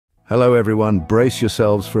Hello everyone, brace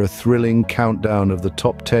yourselves for a thrilling countdown of the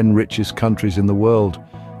top 10 richest countries in the world.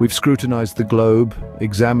 We've scrutinized the globe,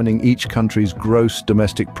 examining each country's gross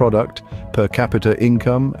domestic product, per capita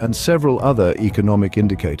income, and several other economic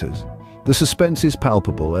indicators. The suspense is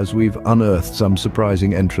palpable as we've unearthed some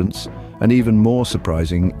surprising entrants and even more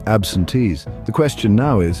surprising absentees. The question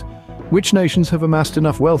now is, which nations have amassed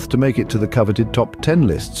enough wealth to make it to the coveted top 10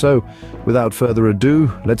 list? So, without further ado,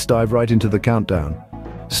 let's dive right into the countdown.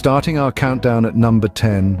 Starting our countdown at number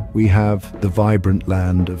 10, we have the vibrant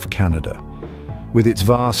land of Canada. With its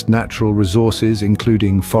vast natural resources,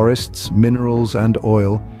 including forests, minerals, and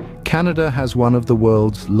oil, Canada has one of the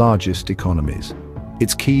world's largest economies.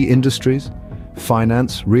 Its key industries: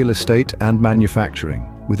 finance, real estate, and manufacturing,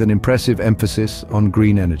 with an impressive emphasis on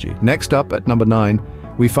green energy. Next up, at number 9,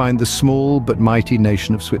 we find the small but mighty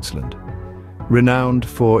nation of Switzerland. Renowned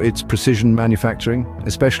for its precision manufacturing,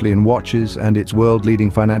 especially in watches, and its world-leading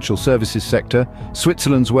financial services sector,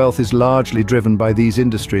 Switzerland's wealth is largely driven by these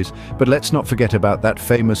industries, but let's not forget about that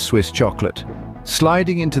famous Swiss chocolate.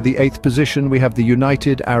 Sliding into the 8th position, we have the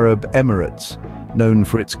United Arab Emirates. Known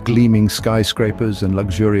for its gleaming skyscrapers and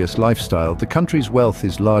luxurious lifestyle, the country's wealth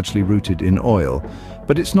is largely rooted in oil,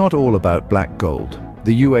 but it's not all about black gold.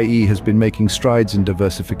 The UAE has been making strides in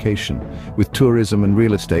diversification, with tourism and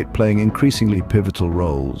real estate playing increasingly pivotal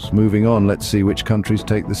roles. Moving on, let's see which countries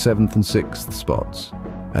take the 7th and 6th spots.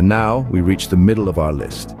 And now, we reach the middle of our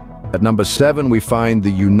list. At number 7, we find the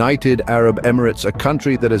United Arab Emirates, a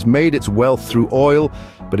country that has made its wealth through oil,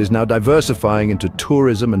 but is now diversifying into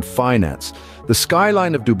tourism and finance. The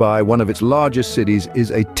skyline of Dubai, one of its largest cities, is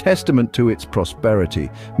a testament to its prosperity.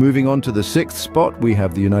 Moving on to the 6th spot, we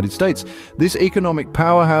have the United States. This economic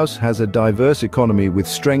powerhouse has a diverse economy with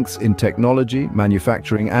strengths in technology,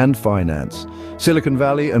 manufacturing, and finance. Silicon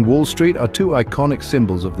Valley and Wall Street are two iconic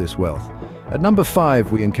symbols of this wealth. At number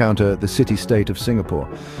 5, we encounter the city-state of Singapore.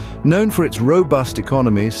 Known for its robust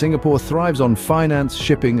economy, Singapore thrives on finance,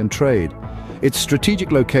 shipping, and trade. Its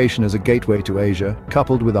strategic location as a gateway to Asia,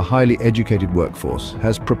 coupled with a highly educated workforce,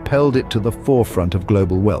 has propelled it to the forefront of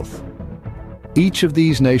global wealth. Each of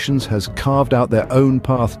these nations has carved out their own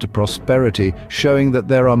path to prosperity, showing that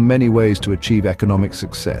there are many ways to achieve economic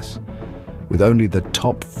success. With only the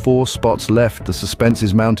top 4 spots left, the suspense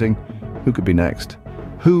is mounting. Who could be next?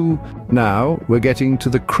 Now, we're getting to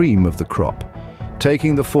the cream of the crop.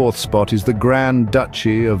 Taking the 4th spot is the Grand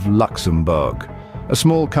Duchy of Luxembourg. A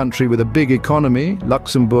small country with a big economy,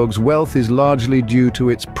 Luxembourg's wealth is largely due to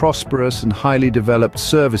its prosperous and highly developed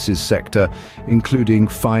services sector, including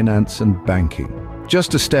finance and banking.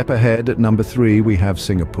 Just a step ahead, at number 3, we have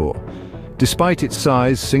Singapore. Despite its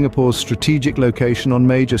size, Singapore's strategic location on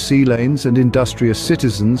major sea lanes and industrious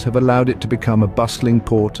citizens have allowed it to become a bustling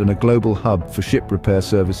port and a global hub for ship repair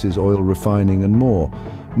services, oil refining, and more.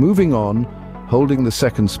 Moving on, holding the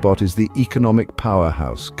 2nd spot is the economic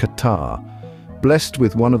powerhouse, Qatar. Blessed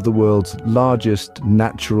with one of the world's largest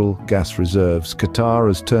natural gas reserves, Qatar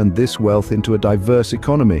has turned this wealth into a diverse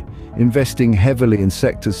economy, investing heavily in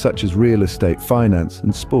sectors such as real estate, finance,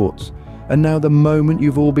 and sports. And now the moment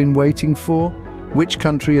you've all been waiting for, which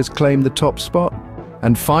country has claimed the top spot?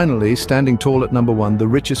 And finally, standing tall at number 1, the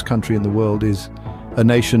richest country in the world is a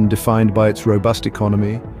nation defined by its robust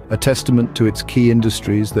economy, a testament to its key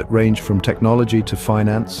industries that range from technology to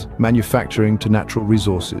finance, manufacturing to natural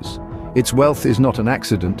resources. Its wealth is not an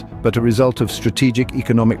accident, but a result of strategic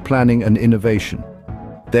economic planning and innovation.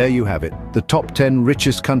 There you have it, the top 10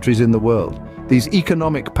 richest countries in the world. These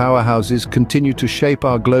economic powerhouses continue to shape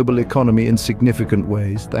our global economy in significant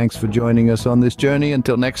ways. Thanks for joining us on this journey.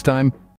 Until next time.